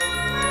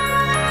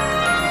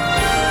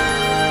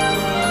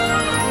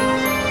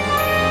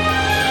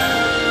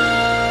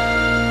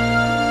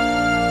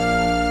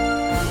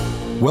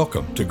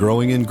Welcome to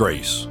Growing in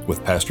Grace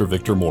with Pastor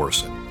Victor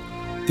Morrison.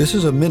 This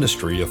is a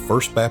ministry of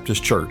First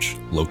Baptist Church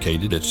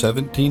located at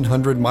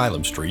 1700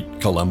 Milam Street,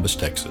 Columbus,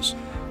 Texas.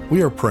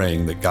 We are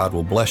praying that God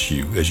will bless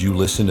you as you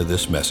listen to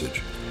this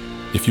message.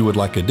 If you would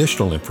like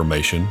additional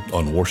information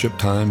on worship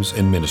times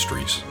and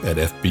ministries at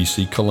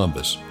FBC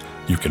Columbus,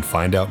 you can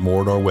find out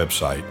more at our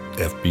website,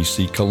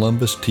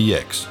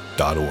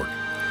 fbccolumbustx.org.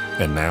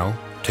 And now,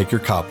 take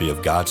your copy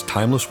of God's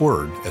Timeless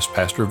Word as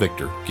Pastor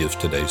Victor gives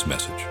today's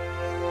message.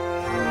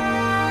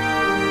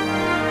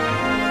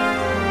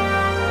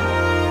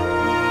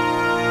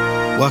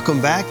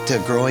 Welcome back to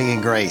Growing in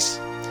Grace.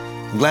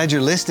 I'm glad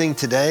you're listening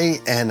today,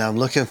 and I'm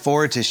looking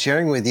forward to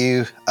sharing with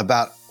you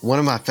about one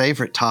of my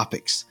favorite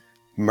topics,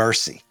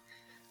 mercy.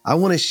 I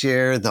want to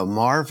share the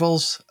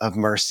marvels of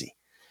mercy.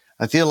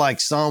 I feel like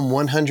Psalm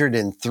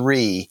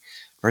 103,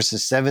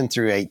 verses 7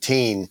 through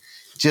 18,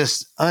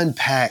 just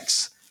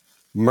unpacks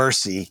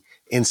mercy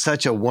in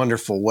such a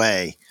wonderful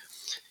way.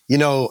 You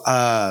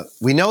know,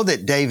 we know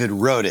that David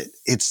wrote it.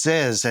 It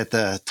says at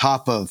the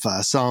top of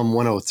Psalm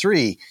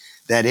 103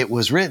 that it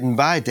was written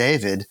by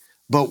David,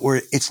 but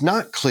it's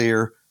not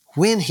clear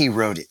when he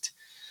wrote it.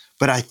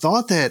 But I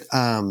thought that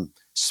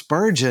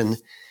Spurgeon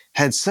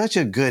had such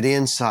a good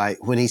insight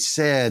when he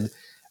said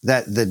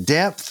that the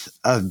depth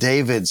of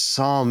David's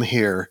psalm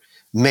here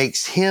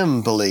makes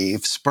him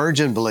believe,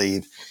 Spurgeon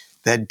believe,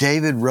 that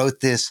David wrote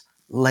this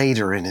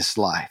later in his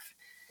life.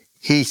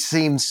 He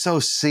seemed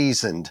so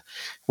seasoned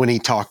when he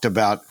talked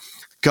about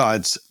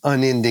God's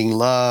unending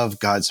love,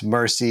 God's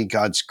mercy,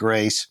 God's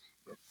grace,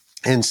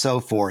 and so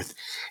forth.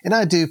 And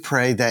I do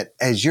pray that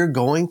as you're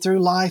going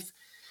through life,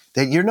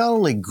 that you're not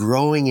only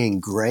growing in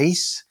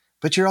grace,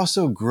 but you're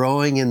also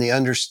growing in the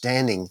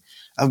understanding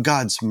of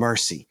God's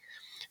mercy.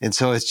 And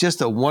so it's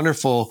just a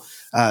wonderful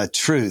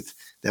truth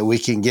that we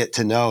can get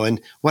to know.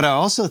 And what I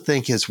also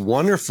think is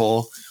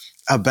wonderful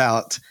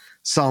about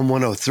Psalm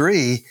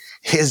 103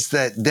 is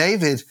that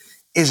David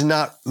is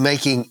not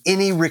making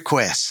any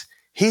requests.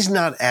 He's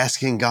not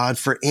asking God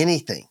for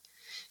anything.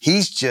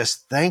 He's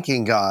just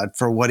thanking God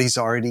for what he's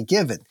already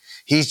given.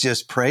 He's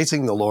just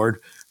praising the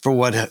Lord for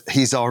what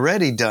he's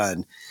already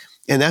done.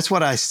 And that's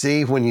what I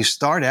see when you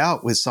start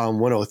out with Psalm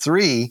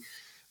 103,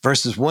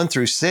 verses 1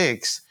 through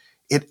 6.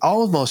 It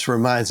almost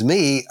reminds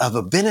me of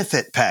a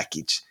benefit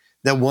package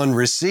that one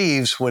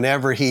receives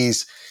whenever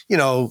he's,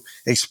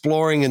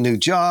 exploring a new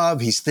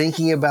job. He's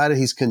thinking about it.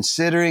 He's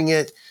considering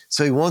it.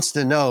 So he wants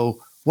to know,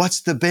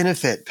 what's the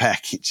benefit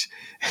package?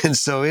 And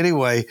so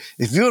anyway,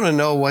 if you want to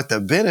know what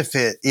the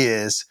benefit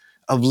is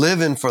of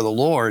living for the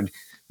Lord,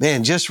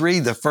 man, just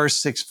read the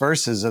first 6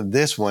 verses of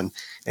this one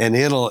and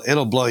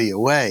it'll blow you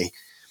away.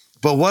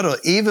 But what'll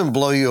even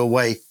blow you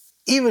away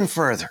even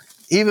further,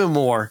 even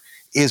more,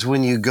 is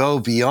when you go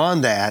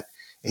beyond that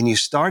and you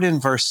start in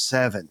verse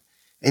 7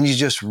 and you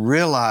just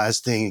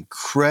realize the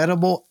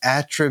incredible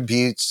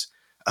attributes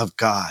of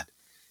God.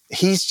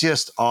 He's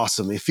just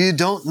awesome. If you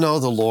don't know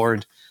the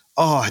Lord,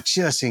 I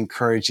just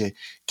encourage you,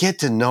 get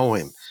to know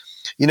him.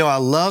 I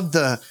love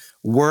the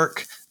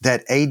work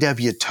that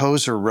A.W.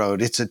 Tozer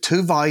wrote. It's a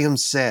 2-volume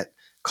set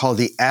called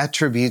The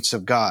Attributes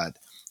of God.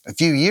 A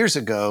few years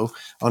ago,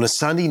 on a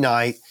Sunday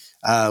night,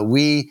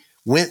 we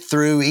went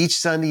through each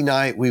Sunday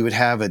night, we would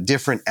have a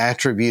different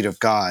attribute of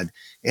God.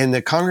 And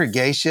the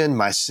congregation,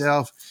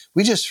 myself,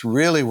 we just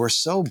really were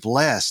so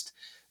blessed,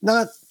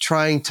 not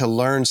trying to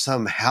learn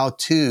some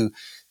how-to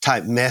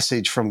type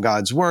message from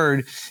God's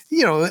Word,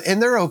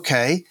 and they're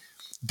okay.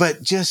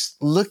 But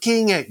just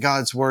looking at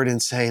God's Word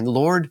and saying,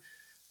 Lord,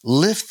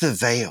 lift the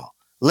veil.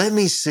 Let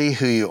me see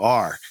who you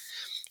are.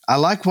 I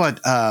like what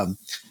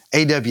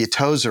A.W.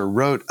 Tozer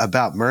wrote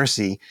about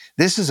mercy.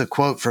 This is a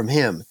quote from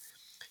him.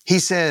 He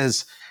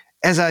says,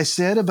 as I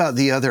said about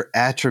the other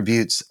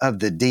attributes of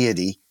the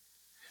deity,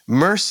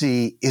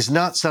 mercy is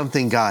not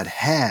something God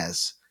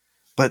has,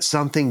 but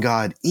something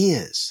God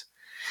is.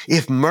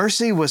 If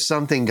mercy was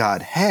something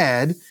God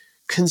had,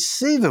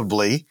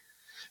 conceivably,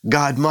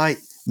 God might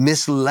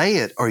mislay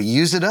it or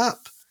use it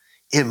up.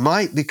 It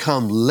might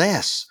become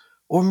less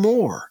or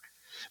more.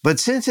 But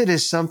since it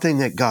is something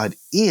that God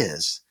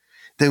is,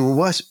 then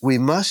we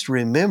must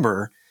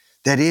remember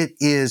that it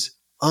is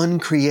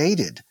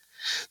uncreated.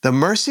 The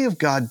mercy of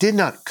God did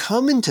not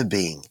come into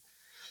being.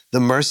 The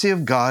mercy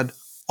of God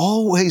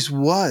always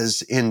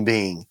was in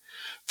being.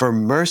 For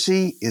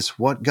mercy is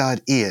what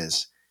God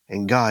is,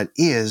 and God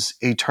is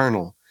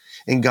eternal,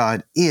 and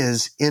God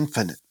is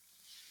infinite.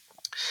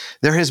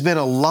 There has been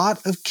a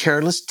lot of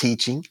careless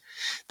teaching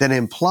that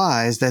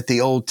implies that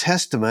the Old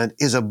Testament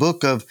is a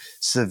book of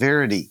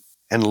severity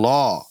and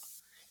law,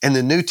 and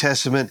the New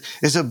Testament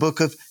is a book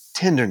of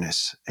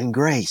tenderness and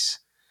grace.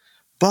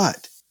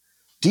 But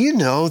do you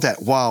know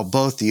that while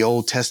both the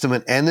Old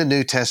Testament and the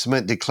New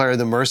Testament declare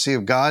the mercy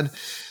of God,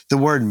 the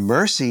word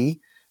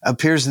mercy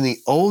appears in the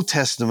Old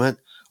Testament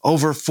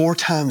over 4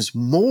 times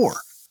more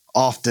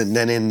often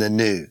than in the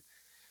New?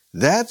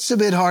 That's a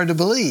bit hard to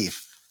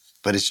believe,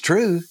 but it's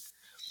true.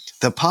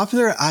 The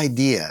popular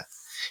idea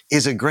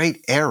is a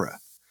great error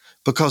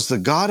because the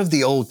God of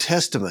the Old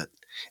Testament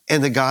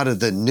and the God of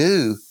the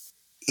New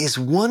is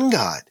one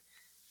God.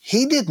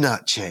 He did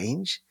not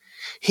change.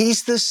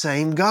 He's the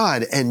same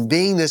God, and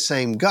being the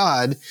same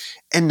God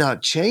and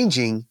not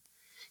changing,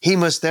 he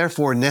must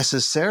therefore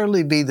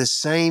necessarily be the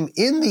same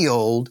in the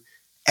old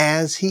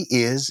as he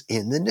is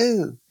in the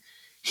new.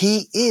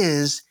 He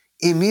is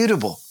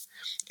immutable.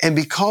 And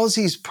because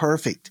he's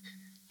perfect,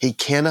 he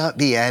cannot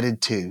be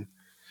added to.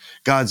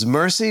 God's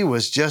mercy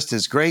was just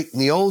as great in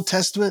the Old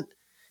Testament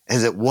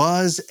as it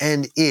was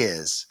and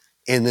is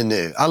in the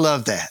New. I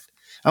love that.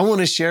 I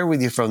want to share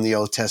with you from the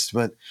Old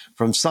Testament,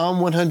 from Psalm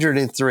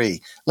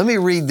 103. Let me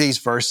read these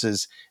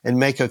verses and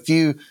make a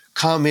few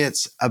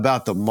comments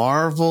about the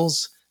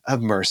marvels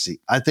of mercy.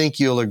 I think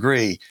you'll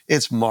agree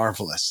it's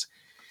marvelous.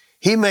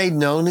 He made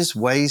known his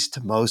ways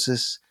to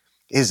Moses,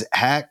 his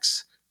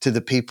acts to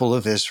the people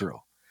of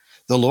Israel.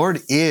 The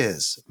Lord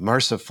is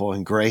merciful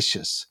and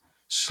gracious,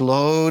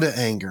 slow to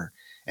anger,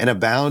 and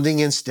abounding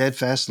in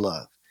steadfast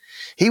love.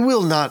 He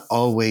will not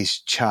always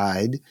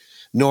chide,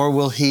 nor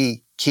will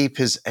he keep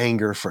his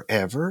anger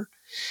forever.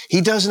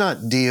 He does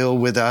not deal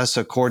with us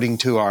according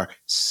to our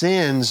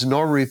sins,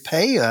 nor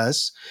repay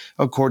us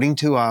according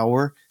to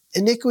our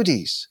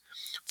iniquities.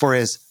 For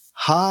as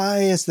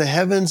high as the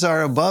heavens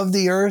are above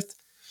the earth,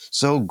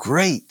 so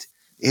great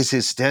is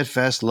his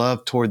steadfast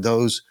love toward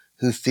those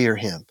who fear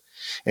him.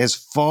 As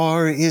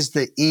far as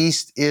the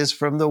east is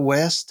from the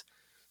west,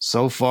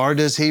 so far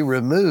does he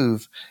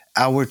remove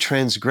our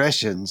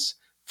transgressions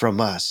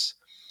from us.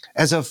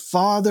 As a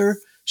father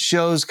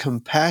shows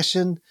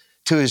compassion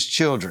to his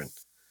children,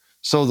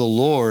 so the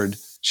Lord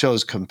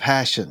shows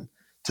compassion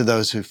to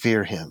those who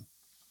fear him.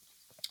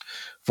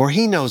 For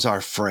he knows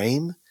our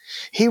frame.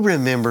 He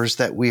remembers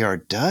that we are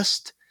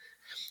dust.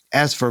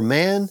 As for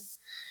man,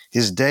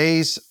 his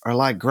days are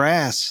like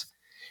grass.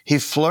 He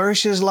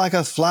flourishes like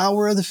a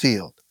flower of the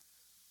field.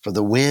 For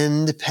the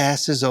wind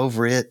passes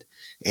over it,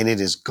 and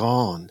it is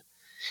gone,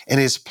 and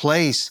his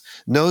place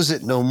knows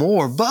it no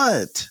more.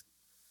 But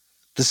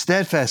the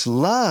steadfast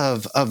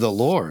love of the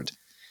Lord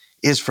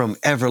is from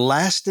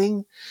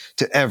everlasting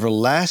to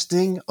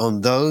everlasting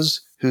on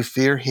those who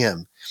fear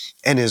him,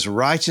 and his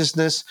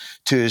righteousness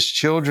to his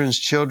children's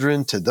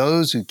children, to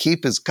those who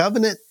keep his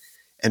covenant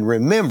and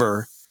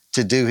remember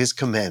to do his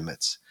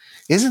commandments.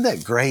 Isn't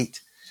that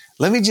great?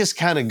 Let me just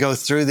kind of go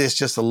through this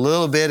just a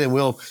little bit, and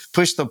we'll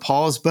push the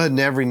pause button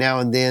every now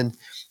and then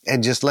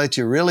and just let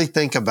you really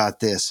think about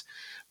this.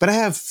 But I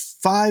have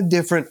 5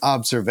 different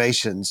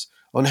observations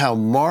on how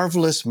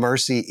marvelous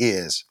mercy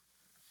is.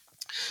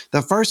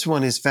 The first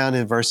one is found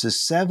in verses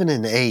 7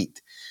 and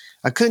 8.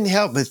 I couldn't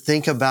help but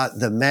think about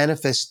the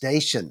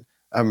manifestation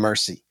of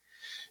mercy.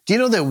 Do you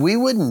know that we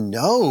wouldn't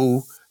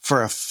know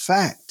for a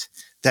fact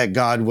that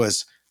God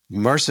was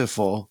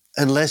merciful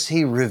unless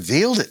he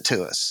revealed it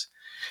to us?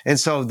 And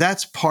so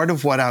that's part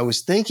of what I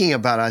was thinking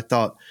about. I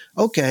thought,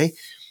 okay,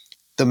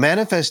 the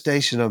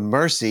manifestation of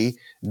mercy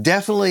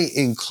definitely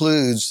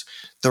includes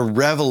the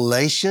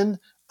revelation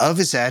of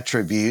his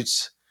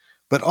attributes,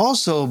 but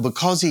also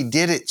because he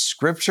did it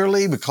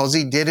scripturally, because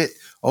he did it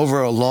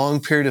over a long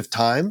period of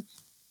time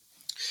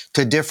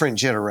to different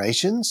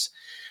generations,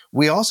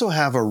 we also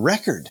have a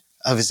record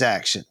of his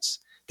actions.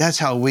 That's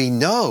how we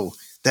know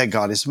that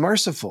God is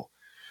merciful.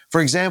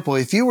 For example,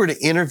 if you were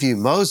to interview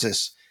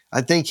Moses,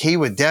 I think he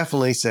would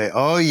definitely say,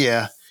 oh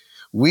yeah,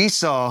 we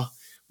saw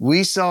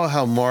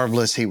how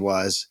marvelous he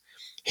was.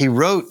 He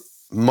wrote,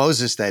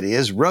 Moses that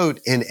is, wrote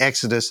in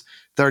Exodus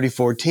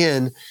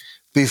 34:10,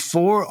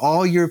 before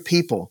all your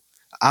people,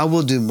 I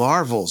will do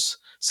marvels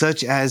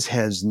such as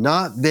has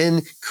not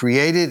been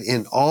created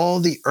in all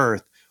the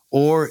earth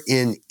or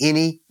in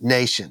any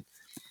nation.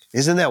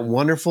 Isn't that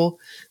wonderful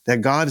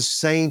that God is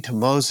saying to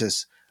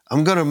Moses,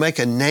 I'm going to make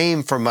a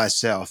name for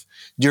myself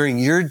during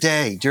your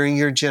day, during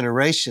your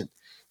generation.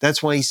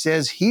 That's why he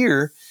says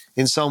here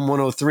in Psalm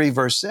 103,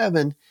 verse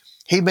 7,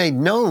 he made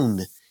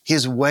known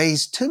his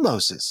ways to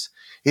Moses,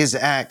 his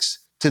acts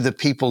to the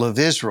people of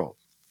Israel.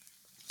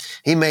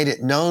 He made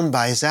it known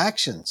by his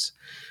actions.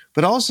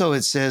 But also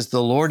it says,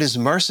 the Lord is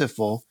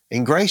merciful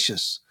and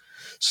gracious,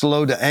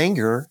 slow to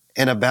anger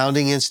and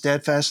abounding in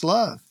steadfast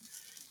love.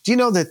 Do you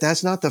know that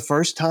that's not the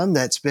first time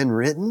that's been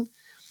written?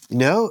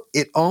 No,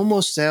 it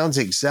almost sounds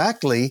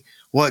exactly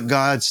what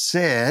God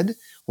said,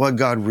 what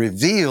God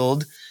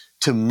revealed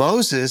to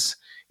Moses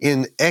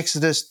in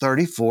Exodus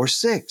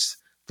 34:6.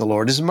 The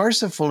Lord is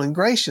merciful and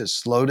gracious,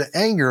 slow to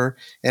anger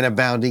and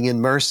abounding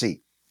in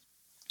mercy.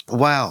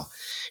 Wow.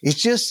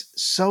 It's just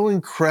so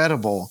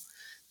incredible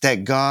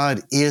that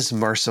God is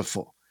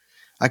merciful.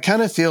 I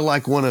kind of feel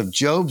like one of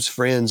Job's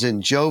friends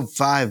in Job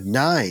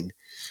 5:9,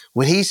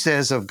 when he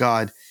says of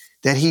God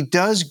that he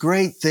does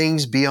great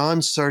things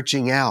beyond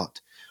searching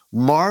out,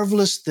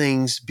 marvelous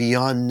things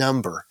beyond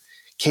number.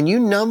 Can you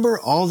number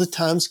all the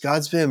times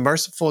God's been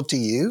merciful to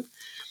you?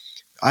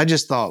 I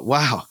just thought,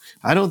 wow,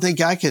 I don't think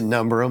I can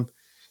number them.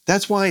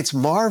 That's why it's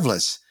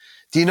marvelous.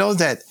 Do you know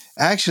that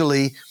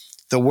actually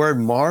the word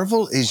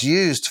marvel is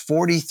used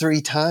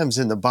 43 times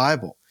in the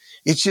Bible?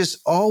 It's just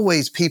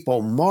always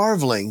people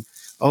marveling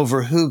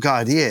over who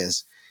God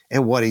is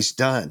and what he's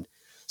done.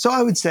 So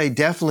I would say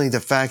definitely the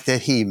fact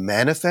that he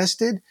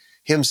manifested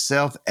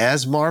himself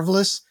as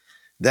marvelous,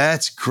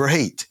 that's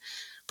great.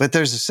 But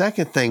there's a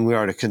second thing we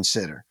are to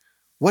consider.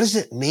 What does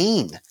it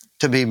mean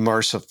to be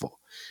merciful?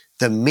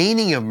 The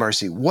meaning of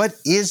mercy, what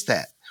is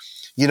that?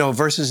 You know,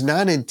 verses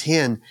 9 and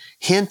 10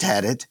 hint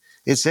at it.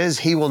 It says,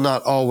 he will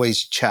not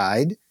always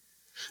chide,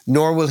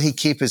 nor will he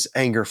keep his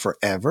anger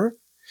forever.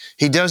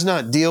 He does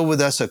not deal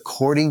with us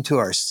according to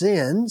our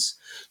sins,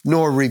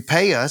 nor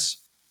repay us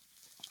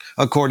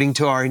according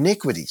to our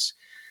iniquities.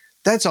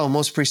 That's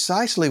almost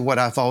precisely what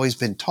I've always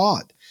been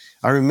taught.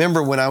 I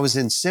remember when I was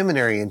in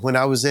seminary and when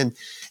I was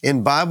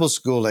in Bible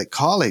school at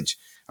college,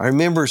 I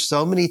remember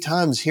so many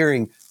times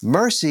hearing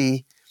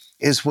mercy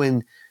is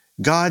when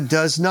God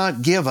does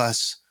not give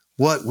us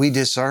what we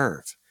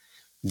deserve.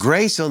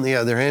 Grace, on the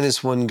other hand,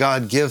 is when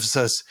God gives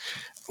us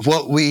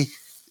what we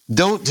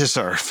don't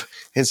deserve.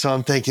 And so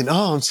I'm thinking,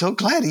 oh, I'm so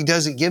glad he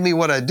doesn't give me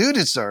what I do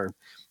deserve.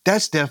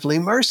 That's definitely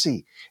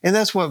mercy. And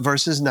that's what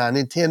verses 9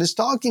 and 10 is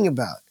talking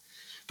about.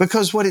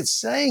 Because what it's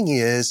saying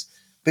is,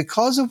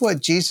 because of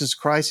what Jesus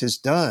Christ has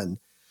done,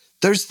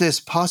 there's this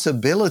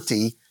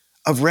possibility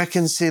of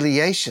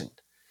reconciliation.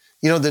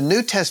 You know, the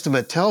New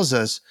Testament tells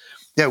us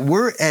that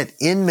we're at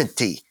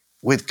enmity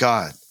with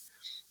God,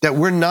 that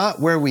we're not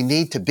where we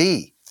need to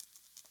be.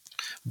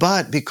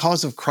 But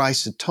because of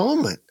Christ's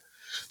atonement,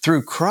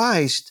 through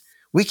Christ,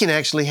 we can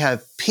actually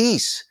have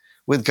peace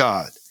with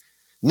God.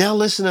 Now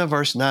listen to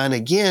verse 9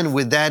 again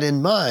with that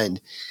in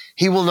mind.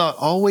 He will not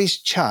always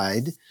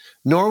chide,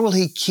 nor will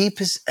he keep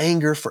his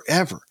anger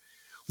forever.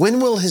 When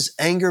will his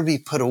anger be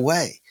put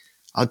away?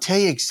 I'll tell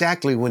you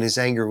exactly when his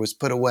anger was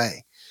put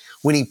away.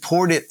 When he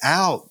poured it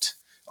out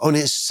on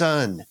his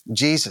son,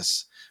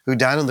 Jesus, who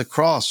died on the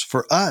cross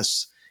for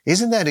us.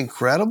 Isn't that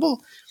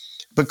incredible?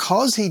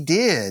 Because he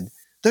did,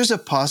 there's a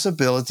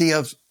possibility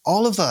of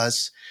all of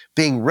us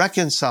being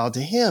reconciled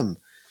to him.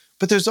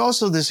 But there's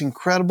also this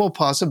incredible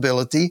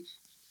possibility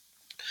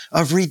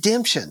of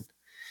redemption.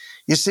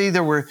 You see,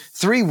 there were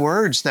 3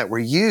 words that were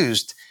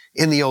used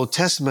in the Old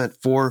Testament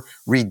for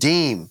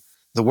redeem.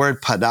 The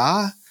word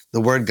padah,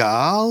 the word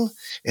gaal,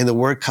 and the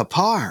word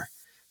kapar.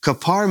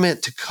 Kapar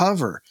meant to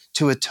cover,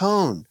 to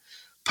atone.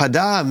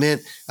 Padah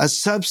meant a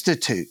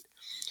substitute.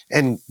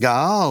 And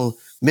gaal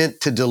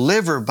meant to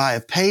deliver by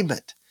a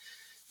payment.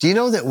 Do you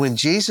know that when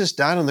Jesus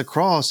died on the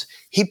cross,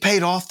 he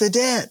paid off the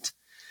debt?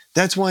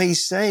 That's why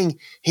he's saying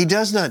he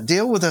does not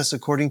deal with us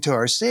according to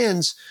our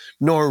sins,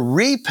 nor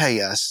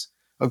repay us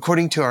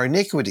according to our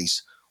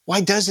iniquities.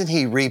 Why doesn't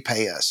he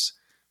repay us?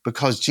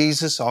 Because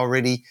Jesus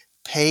already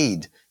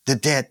paid the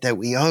debt that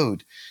we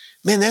owed.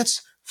 Man,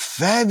 that's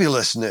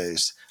fabulous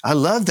news. I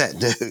love that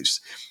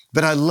news.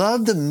 But I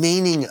love the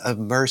meaning of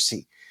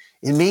mercy.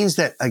 It means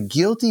that a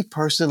guilty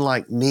person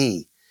like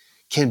me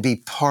can be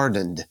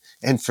pardoned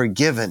and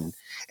forgiven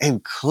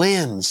and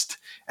cleansed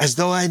as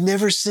though I'd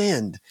never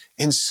sinned.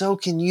 And so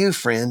can you,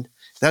 friend.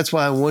 That's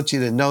why I want you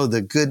to know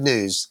the good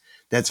news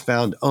that's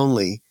found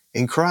only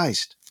in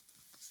Christ.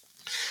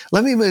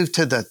 Let me move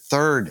to the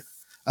third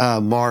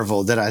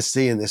marvel that I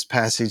see in this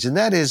passage, and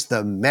that is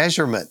the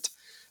measurement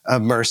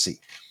of mercy.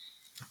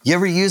 You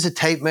ever use a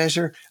tape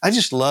measure? I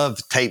just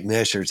love tape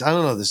measures. I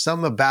don't know, there's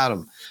something about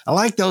them. I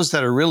like those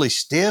that are really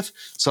stiff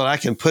so that I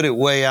can put it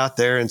way out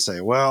there and say,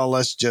 well,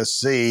 let's just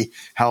see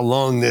how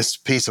long this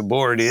piece of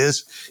board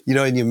is, you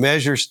know, and you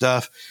measure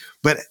stuff.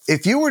 But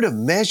if you were to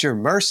measure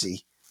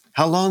mercy,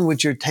 how long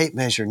would your tape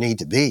measure need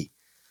to be?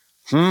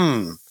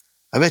 I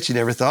bet you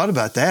never thought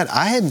about that.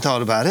 I hadn't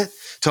thought about it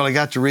until I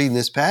got to reading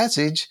this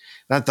passage.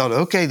 And I thought,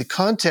 okay, the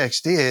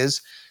context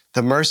is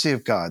the mercy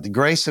of God, the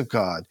grace of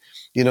God,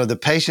 you know, the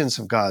patience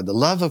of God, the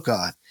love of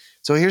God.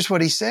 So here's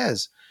what he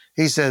says.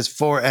 He says,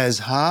 for as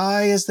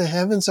high as the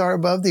heavens are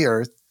above the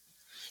earth,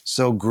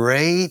 so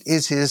great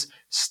is his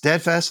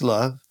steadfast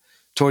love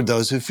toward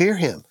those who fear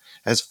him.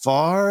 As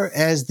far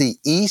as the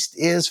east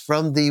is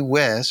from the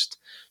west,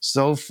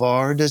 so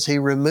far does he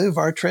remove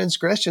our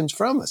transgressions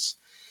from us.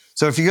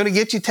 So if you're going to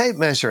get your tape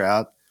measure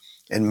out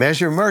and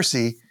measure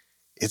mercy,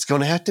 it's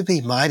going to have to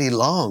be mighty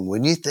long,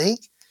 wouldn't you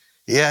think?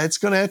 Yeah, it's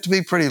going to have to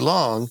be pretty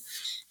long.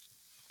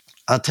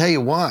 I'll tell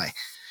you why.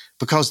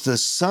 Because the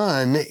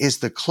sun is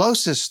the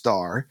closest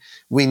star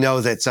we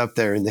know that's up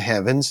there in the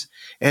heavens,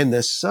 and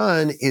the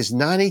sun is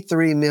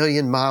 93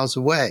 million miles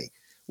away.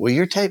 Will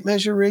your tape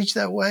measure reach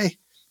that way?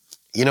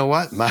 You know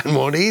what? Mine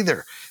won't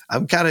either.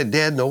 I'm kind of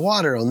dead in the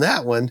water on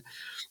that one.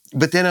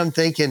 But then I'm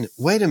thinking,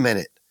 wait a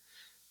minute.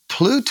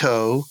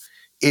 Pluto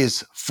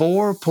is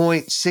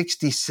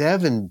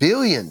 4.67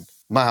 billion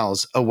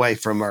miles away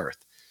from Earth.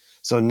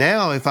 So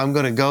now if I'm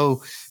going to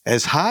go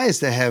as high as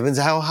the heavens,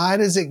 how high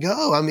does it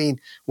go? I mean,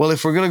 well,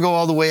 if we're going to go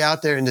all the way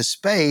out there into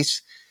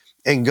space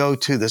and go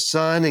to the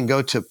sun and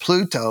go to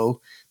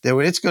Pluto, then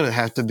it's going to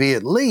have to be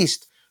at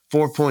least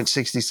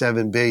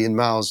 4.67 billion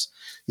miles,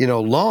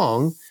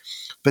 long.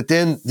 But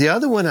then the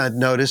other one I'd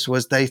noticed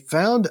was they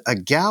found a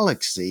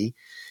galaxy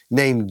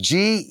named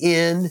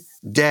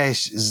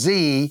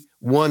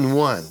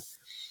GN-Z11.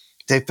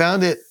 They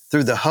found it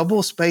through the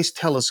Hubble Space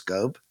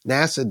Telescope,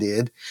 NASA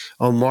did,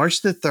 on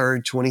March the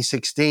 3rd,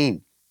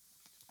 2016.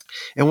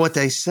 And what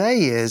they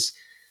say is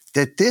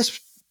that this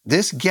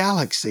this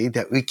galaxy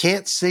that we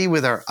can't see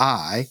with our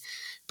eye,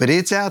 but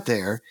it's out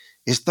there,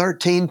 is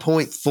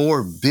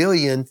 13.4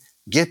 billion,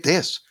 get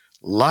this,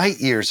 light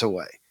years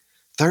away.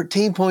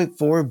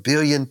 13.4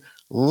 billion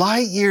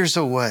light years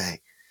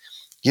away.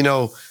 You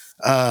know,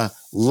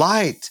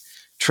 light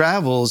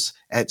travels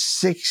at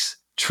 6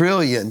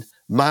 trillion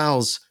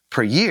miles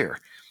per year.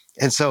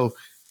 And so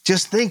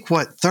just think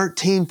what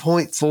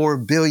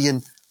 13.4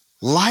 billion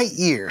light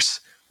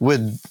years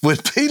would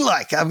be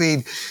like. I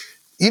mean,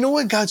 you know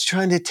what God's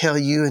trying to tell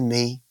you and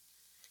me?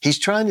 He's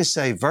trying to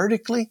say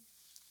vertically,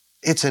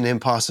 it's an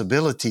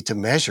impossibility to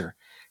measure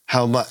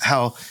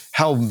how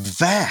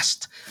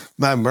vast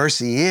my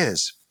mercy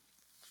is.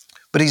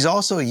 But he's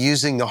also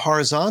using the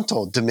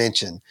horizontal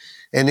dimension,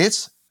 and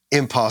it's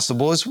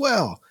impossible as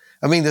well.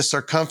 I mean, the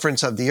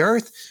circumference of the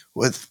earth,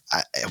 with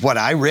what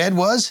I read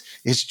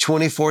is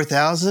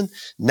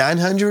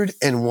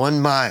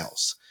 24,901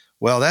 miles.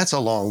 Well, that's a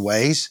long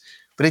ways.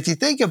 But if you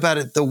think about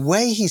it, the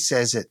way he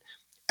says it,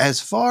 as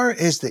far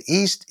as the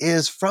east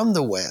is from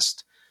the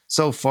west,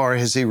 so far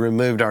has he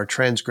removed our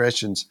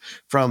transgressions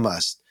from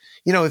us.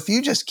 You know, if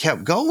you just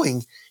kept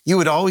going, you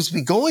would always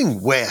be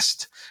going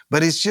west.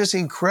 But it's just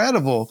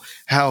incredible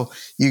how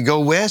you go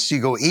west, you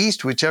go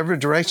east, whichever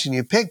direction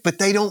you pick, but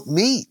they don't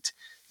meet.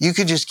 You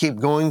could just keep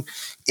going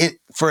it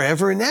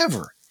forever and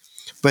ever.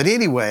 But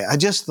anyway, I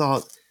just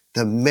thought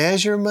the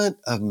measurement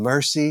of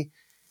mercy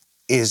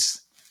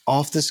is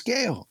off the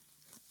scale.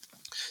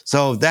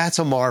 So that's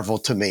a marvel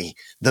to me.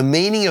 The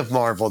meaning of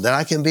marvel, that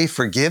I can be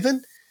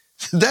forgiven,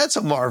 that's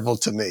a marvel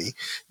to me.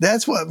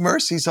 That's what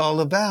mercy's all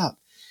about.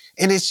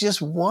 And it's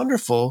just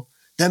wonderful,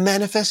 the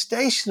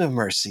manifestation of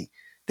mercy,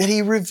 that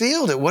he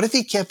revealed it. What if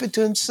he kept it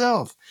to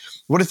himself?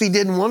 What if he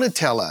didn't want to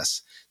tell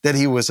us that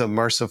he was a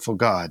merciful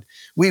God?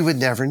 We would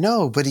never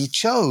know, but he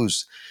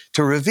chose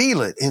to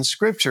reveal it in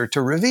Scripture,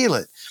 to reveal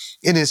it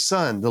in his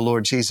Son, the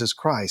Lord Jesus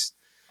Christ.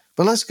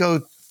 But let's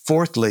go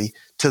fourthly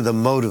to the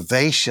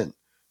motivation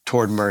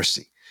toward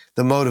mercy.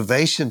 The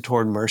motivation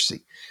toward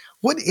mercy.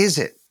 What is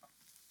it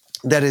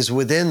that is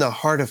within the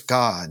heart of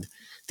God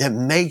that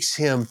makes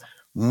him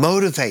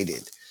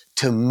motivated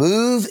to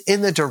move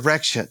in the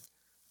direction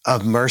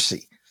of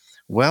mercy?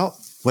 Well,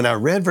 when I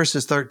read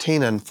verses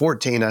 13 and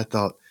 14, I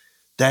thought,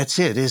 that's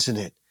it, isn't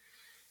it?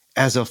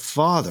 As a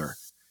father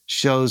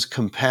shows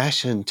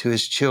compassion to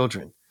his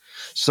children,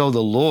 so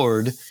the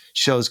Lord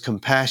shows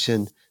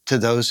compassion to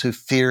those who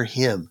fear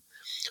him.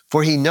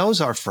 For he knows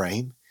our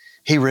frame.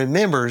 He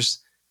remembers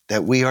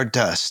that we are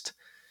dust.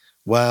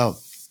 Well,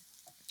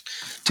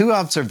 two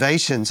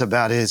observations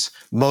about his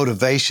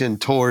motivation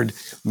toward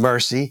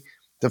mercy.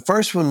 The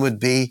first one would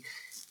be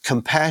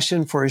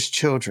compassion for his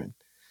children.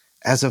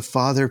 As a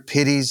father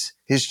pities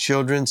his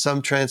children,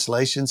 some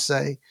translations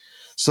say,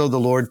 so the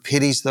Lord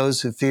pities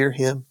those who fear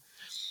him.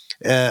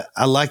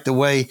 I like the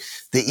way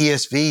the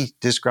ESV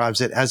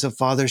describes it. As a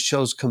father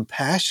shows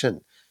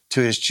compassion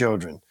to his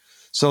children,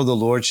 so the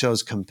Lord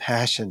shows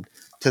compassion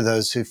to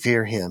those who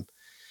fear him.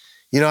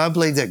 You know, I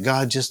believe that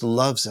God just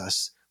loves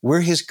us.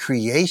 We're his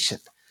creation.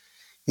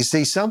 You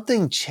see,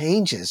 something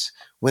changes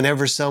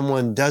whenever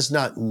someone does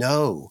not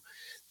know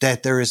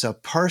that there is a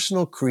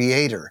personal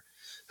creator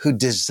who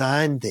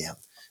designed them,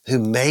 who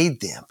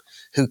made them,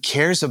 who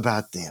cares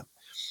about them.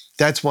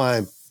 That's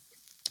why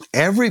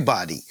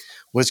everybody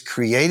was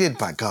created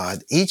by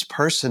God. Each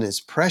person is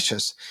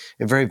precious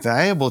and very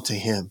valuable to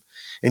him.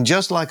 And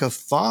just like a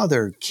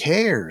father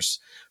cares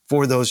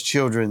for those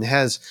children,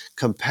 has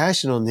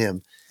compassion on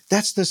them,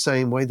 that's the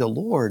same way the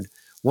Lord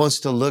wants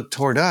to look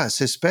toward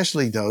us,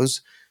 especially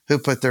those who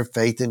put their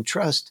faith and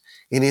trust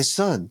in his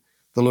Son,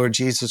 the Lord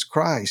Jesus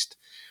Christ.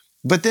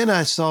 But then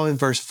I saw in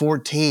verse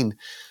 14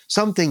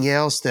 something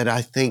else that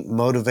I think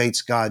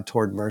motivates God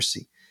toward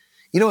mercy.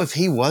 You know, if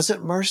he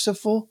wasn't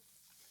merciful,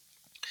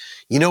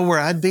 you know where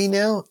I'd be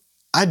now?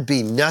 I'd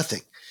be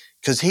nothing,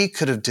 because he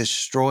could have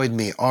destroyed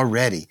me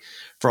already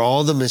for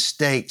all the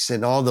mistakes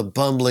and all the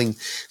bumbling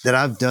that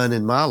I've done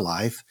in my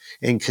life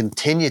and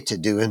continue to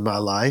do in my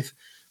life.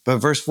 But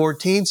verse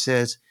 14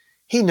 says,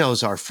 he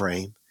knows our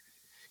frame.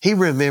 He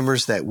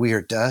remembers that we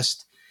are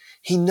dust.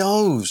 He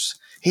knows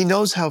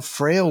how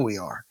frail we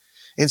are.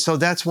 And so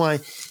that's why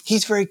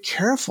he's very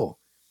careful.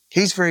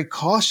 He's very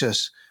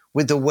cautious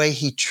with the way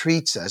he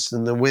treats us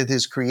and with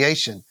his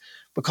creation,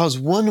 because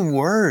one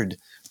word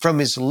from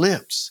his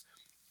lips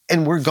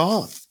and we're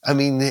gone. I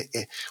mean,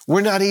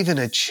 we're not even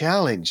a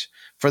challenge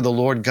for the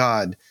Lord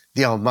God,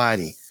 the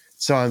Almighty.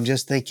 So I'm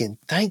just thinking,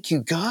 thank you,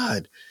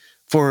 God,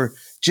 for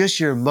just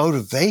your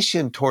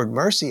motivation toward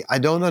mercy. I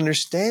don't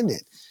understand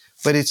it,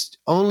 but it's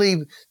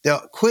only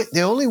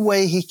the only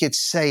way he could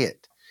say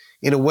it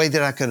in a way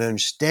that I can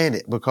understand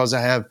it, because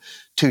I have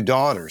two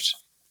daughters.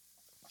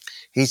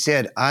 He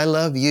said, I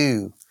love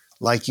you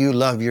like you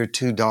love your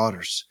two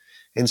daughters.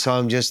 And so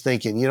I'm just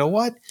thinking, you know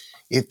what?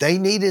 If they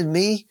needed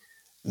me,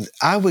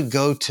 I would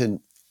go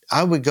to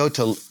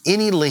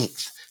any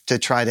length to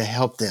try to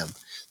help them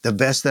the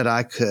best that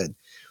I could.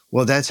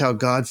 Well, that's how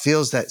God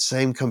feels, that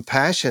same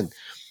compassion.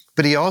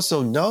 But he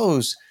also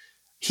knows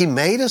he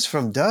made us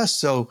from dust.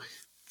 So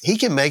he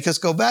can make us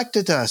go back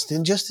to dust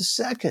in just a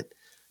second.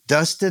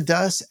 Dust to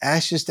dust,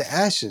 ashes to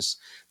ashes.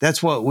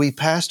 That's what we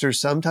pastors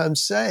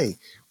sometimes say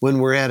when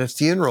we're at a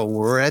funeral, when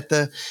we're at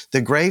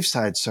the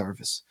graveside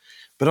service.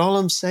 But all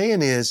I'm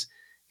saying is,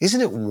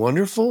 isn't it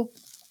wonderful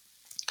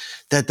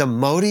that the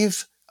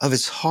motive of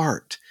his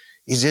heart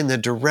is in the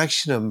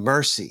direction of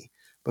mercy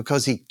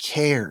because he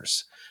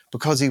cares,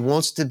 because he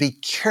wants to be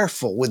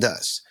careful with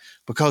us,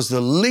 because the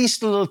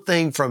least little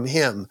thing from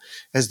him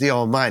as the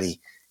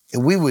Almighty,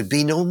 and we would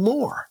be no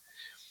more.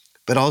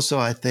 But also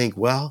I think,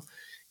 well,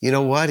 you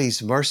know what?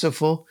 He's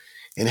merciful.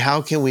 And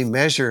how can we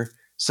measure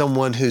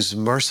someone who's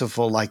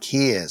merciful like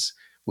he is?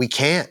 We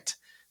can't.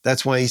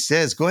 That's why he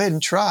says, go ahead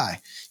and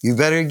try. You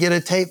better get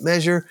a tape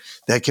measure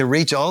that can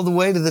reach all the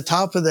way to the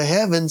top of the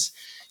heavens.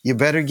 You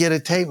better get a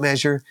tape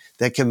measure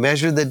that can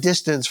measure the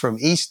distance from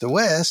east to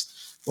west.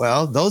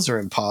 Well, those are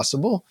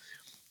impossible.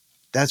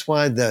 That's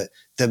why the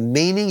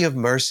meaning of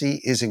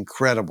mercy is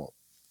incredible.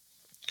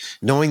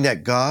 Knowing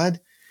that God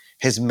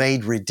has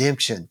made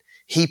redemption.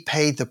 He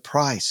paid the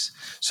price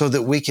so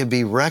that we can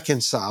be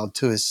reconciled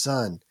to his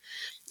son.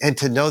 And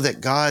to know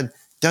that God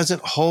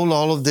doesn't hold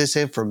all of this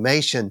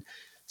information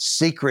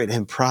secret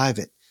and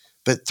private,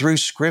 but through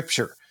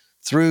scripture,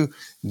 through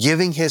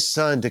giving his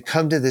son to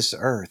come to this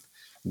earth,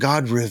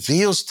 God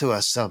reveals to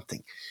us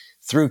something.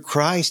 Through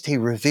Christ, he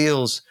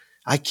reveals,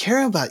 I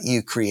care about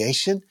you,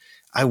 creation.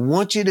 I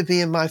want you to be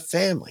in my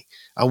family.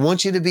 I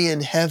want you to be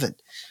in heaven.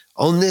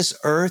 On this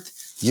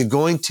earth, you're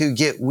going to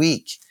get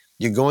weak.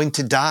 You're going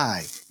to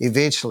die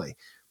eventually.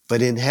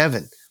 But in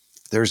heaven,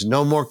 there's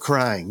no more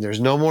crying.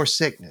 There's no more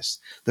sickness.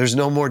 There's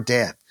no more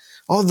death.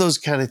 All those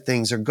kind of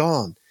things are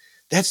gone.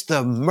 That's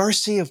the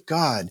mercy of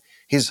God,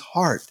 his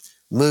heart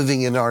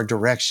moving in our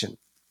direction.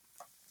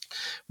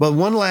 But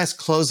one last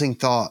closing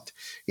thought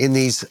in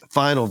these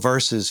final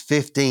verses,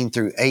 15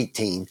 through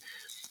 18,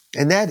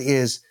 and that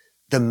is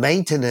the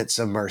maintenance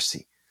of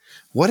mercy.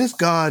 What if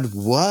God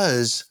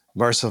was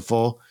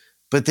merciful,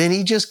 but then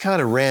he just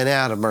kind of ran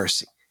out of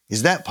mercy?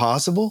 Is that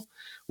possible?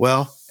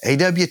 Well,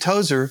 A.W.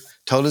 Tozer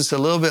told us a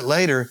little bit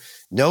later,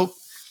 nope,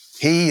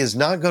 he is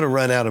not going to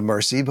run out of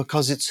mercy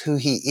because it's who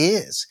he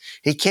is.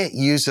 He can't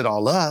use it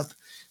all up.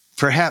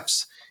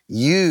 Perhaps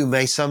you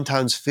may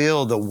sometimes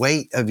feel the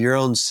weight of your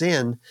own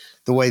sin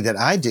the way that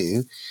I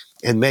do.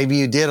 And maybe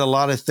you did a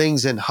lot of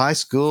things in high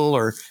school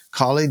or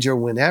college or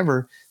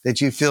whenever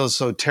that you feel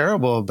so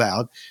terrible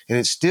about, and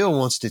it still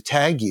wants to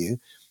tag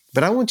you.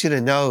 But I want you to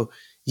know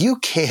you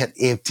can't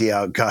empty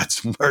out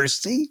God's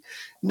mercy.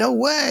 No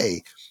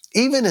way.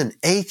 Even an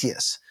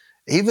atheist,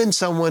 even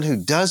someone who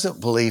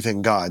doesn't believe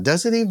in God,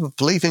 doesn't even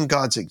believe in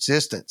God's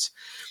existence,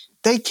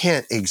 they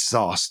can't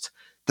exhaust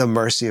the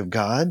mercy of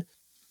God.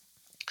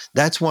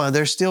 That's why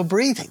they're still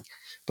breathing,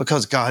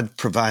 because God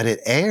provided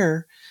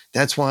air.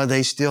 That's why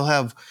they still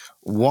have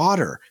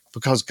water,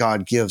 because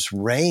God gives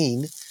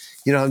rain.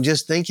 You know, I'm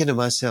just thinking to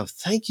myself,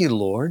 thank you,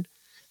 Lord,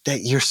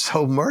 that you're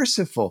so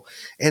merciful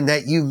and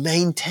that you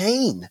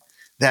maintain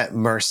that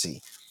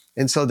mercy.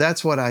 And so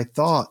that's what I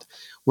thought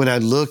when I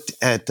looked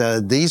at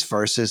these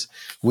verses.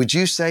 Would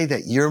you say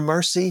that your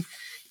mercy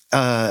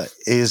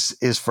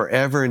is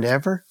forever and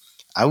ever?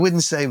 I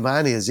wouldn't say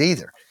mine is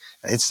either.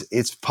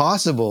 It's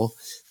possible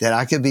that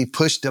I could be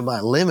pushed to my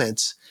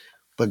limits,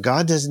 but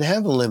God doesn't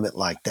have a limit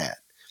like that.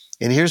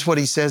 And here's what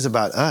he says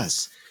about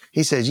us.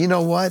 He says, you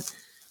know what?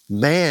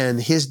 Man,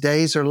 his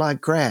days are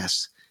like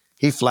grass.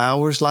 He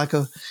flourishes like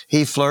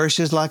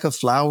a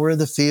flower of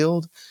the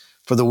field,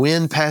 for the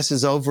wind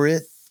passes over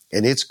it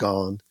and it's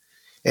gone.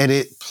 And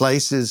its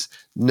place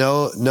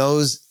knows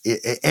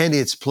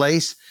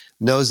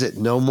it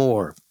no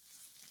more.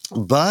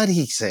 But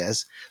he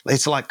says,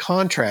 it's like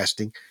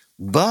contrasting,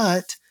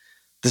 but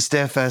the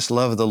steadfast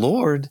love of the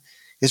Lord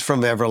is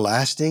from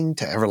everlasting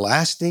to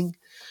everlasting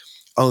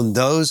on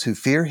those who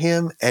fear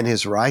him, and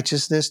his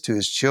righteousness to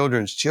his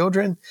children's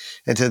children,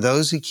 and to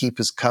those who keep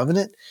his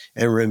covenant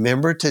and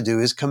remember to do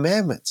his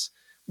commandments.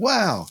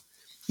 Wow.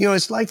 You know,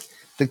 it's like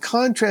the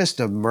contrast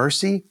of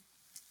mercy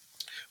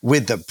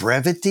with the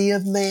brevity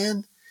of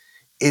man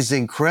is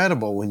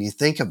incredible when you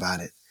think about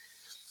it.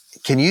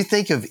 Can you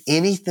think of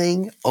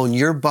anything on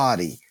your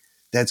body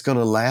that's going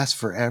to last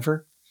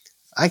forever?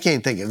 I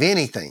can't think of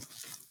anything.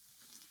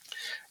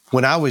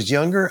 When I was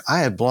younger,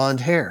 I had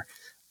blonde hair.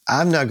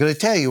 I'm not going to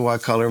tell you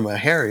what color my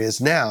hair is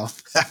now.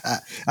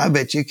 I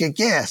bet you could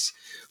guess.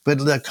 But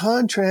the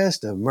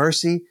contrast of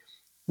mercy,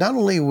 not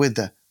only with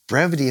the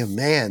brevity of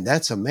man,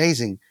 that's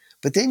amazing,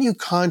 but then you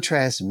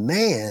contrast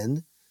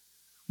man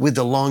with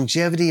the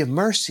longevity of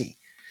mercy.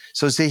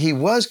 So see, he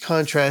was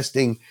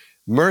contrasting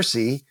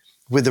mercy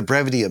with the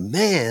brevity of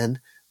man,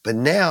 but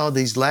now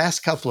these last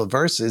couple of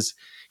verses,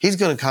 he's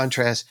going to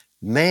contrast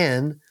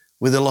man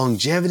with the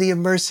longevity of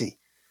mercy.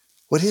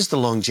 What is the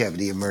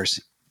longevity of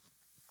mercy?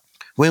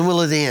 When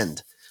will it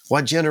end?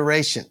 What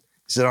generation?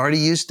 Is it already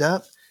used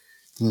up?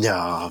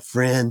 No,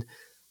 friend.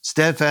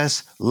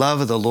 Steadfast love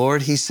of the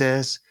Lord, he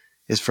says,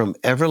 is from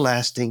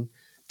everlasting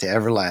to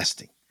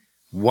everlasting.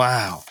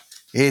 Wow.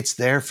 It's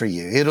there for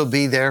you. It'll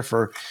be there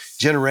for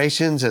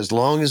generations, as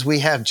long as we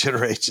have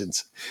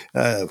generations.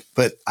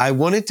 But I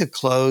wanted to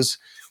close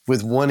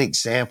with one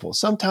example.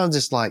 Sometimes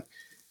it's like,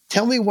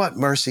 tell me what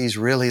mercy is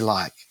really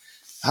like.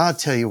 I'll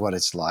tell you what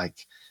it's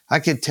like. I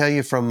could tell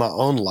you from my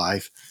own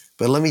life,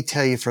 but let me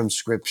tell you from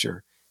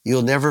Scripture.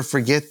 You'll never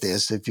forget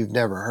this if you've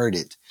never heard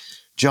it.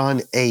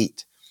 John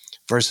 8,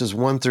 verses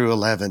 1 through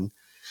 11.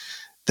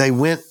 They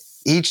went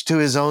each to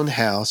his own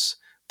house,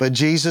 but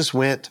Jesus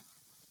went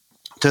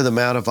to the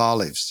Mount of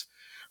Olives.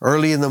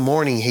 Early in the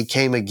morning, he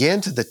came again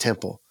to the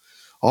temple.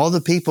 All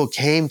the people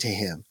came to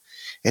him,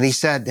 and he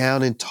sat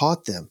down and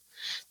taught them.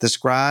 The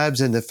scribes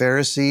and the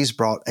Pharisees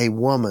brought a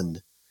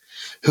woman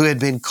who had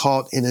been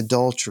caught in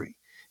adultery,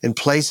 and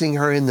placing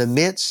her in the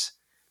midst,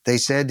 they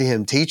said to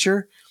him,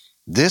 "Teacher,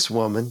 this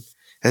woman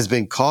has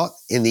been caught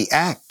in the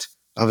act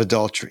of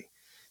adultery.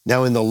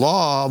 Now in the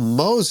law,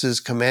 Moses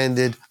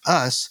commanded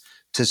us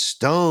to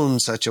stone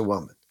such a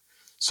woman.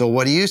 So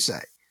what do you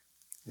say?"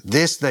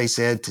 This they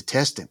said to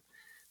test him,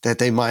 that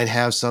they might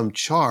have some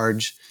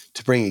charge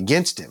to bring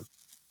against him.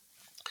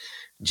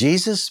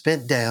 Jesus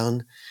bent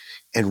down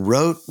and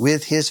wrote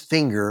with his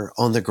finger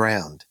on the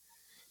ground.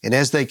 And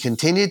as they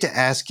continued to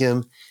ask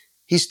him,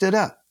 he stood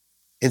up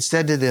and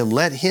said to them,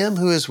 "Let him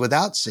who is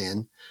without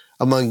sin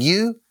among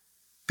you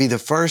be the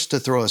first to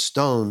throw a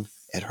stone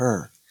at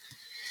her."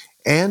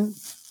 And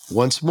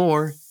once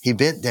more he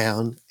bent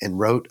down and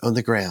wrote on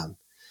the ground.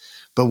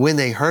 But when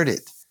they heard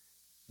it,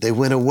 they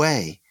went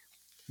away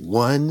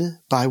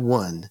one by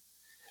one,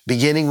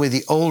 beginning with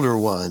the older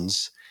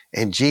ones,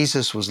 and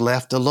Jesus was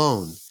left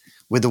alone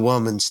with the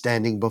woman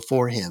standing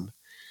before him.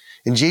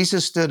 And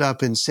Jesus stood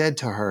up and said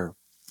to her,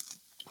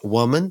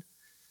 "Woman,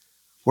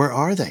 where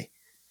are they?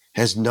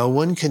 Has no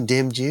one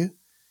condemned you?"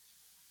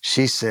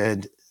 She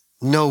said,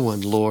 "No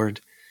one,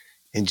 Lord."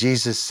 And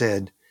Jesus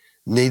said,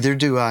 "Neither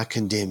do I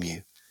condemn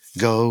you.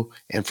 Go,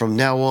 and from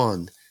now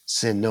on,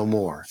 sin no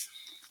more."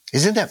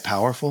 Isn't that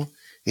powerful?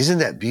 Isn't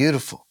that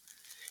beautiful?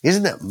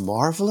 Isn't that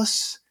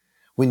marvelous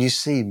when you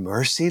see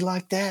mercy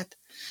like that?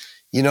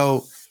 You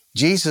know,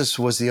 Jesus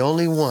was the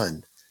only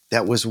one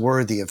that was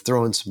worthy of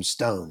throwing some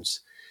stones.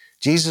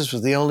 Jesus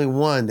was the only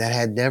one that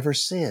had never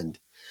sinned.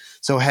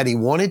 So had he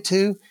wanted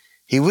to,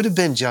 he would have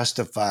been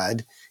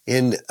justified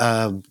in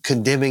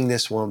condemning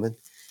this woman.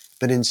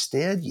 But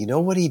instead, you know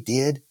what he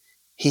did?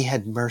 He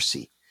had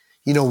mercy.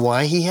 You know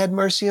why he had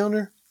mercy on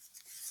her?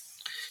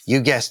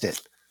 You guessed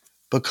it,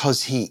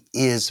 because he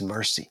is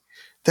mercy.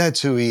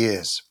 That's who he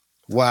is.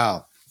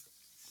 Wow.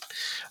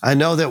 I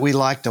know that we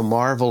like to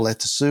marvel at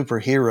the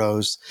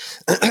superheroes,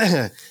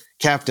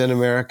 Captain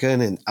America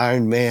and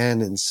Iron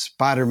Man and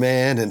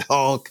Spider-Man and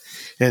Hulk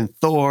and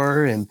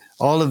Thor and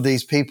all of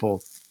these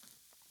people.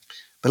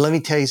 But let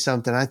me tell you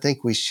something I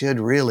think we should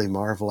really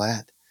marvel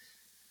at.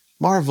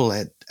 Marvel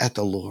at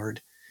the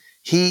Lord.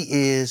 He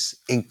is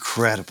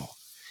incredible.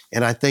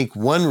 And I think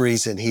one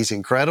reason he's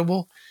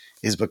incredible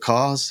is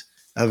because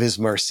of his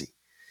mercy.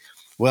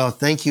 Well,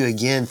 thank you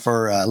again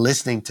for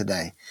listening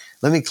today.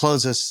 Let me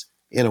close us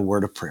in a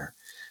word of prayer.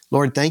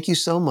 Lord, thank you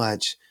so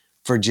much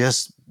for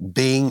just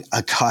being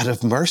a God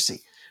of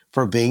mercy,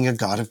 for being a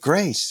God of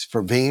grace,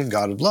 for being a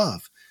God of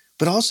love,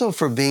 but also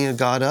for being a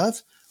God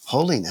of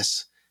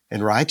holiness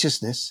and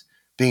righteousness,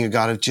 being a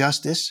God of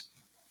justice.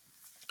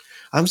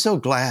 I'm so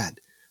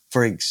glad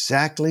for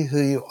exactly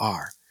who you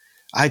are.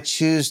 I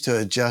choose to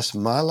adjust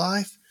my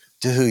life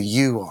to who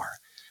you are.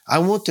 I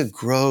want to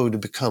grow to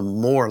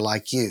become more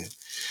like you.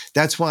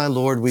 That's why,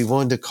 Lord, we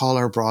wanted to call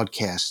our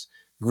broadcast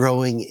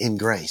Growing in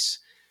Grace.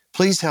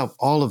 Please help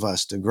all of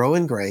us to grow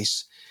in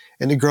grace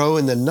and to grow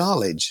in the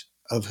knowledge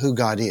of who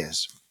God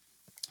is,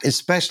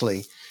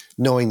 especially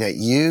knowing that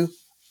you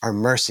are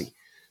mercy.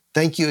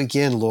 Thank you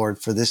again,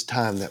 Lord, for this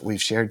time that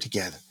we've shared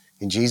together.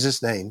 In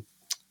Jesus' name,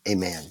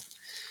 amen.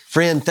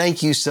 Friend,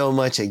 thank you so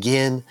much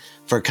again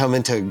for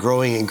coming to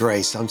Growing in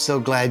Grace. I'm so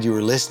glad you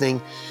were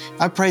listening.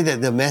 I pray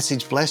that the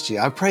message blessed you.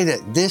 I pray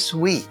that this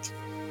week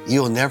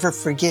you'll never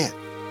forget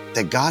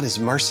that God is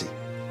mercy.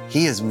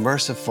 He is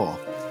merciful.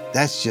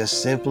 That's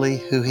just simply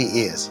who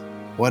he is.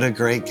 What a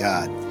great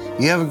God.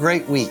 You have a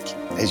great week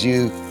as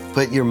you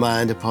put your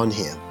mind upon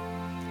him.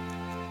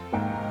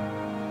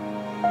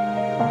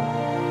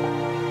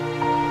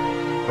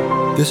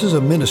 This is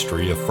a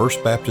ministry of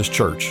First Baptist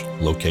Church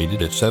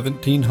located at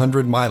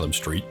 1700 Milam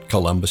Street,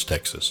 Columbus,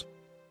 Texas.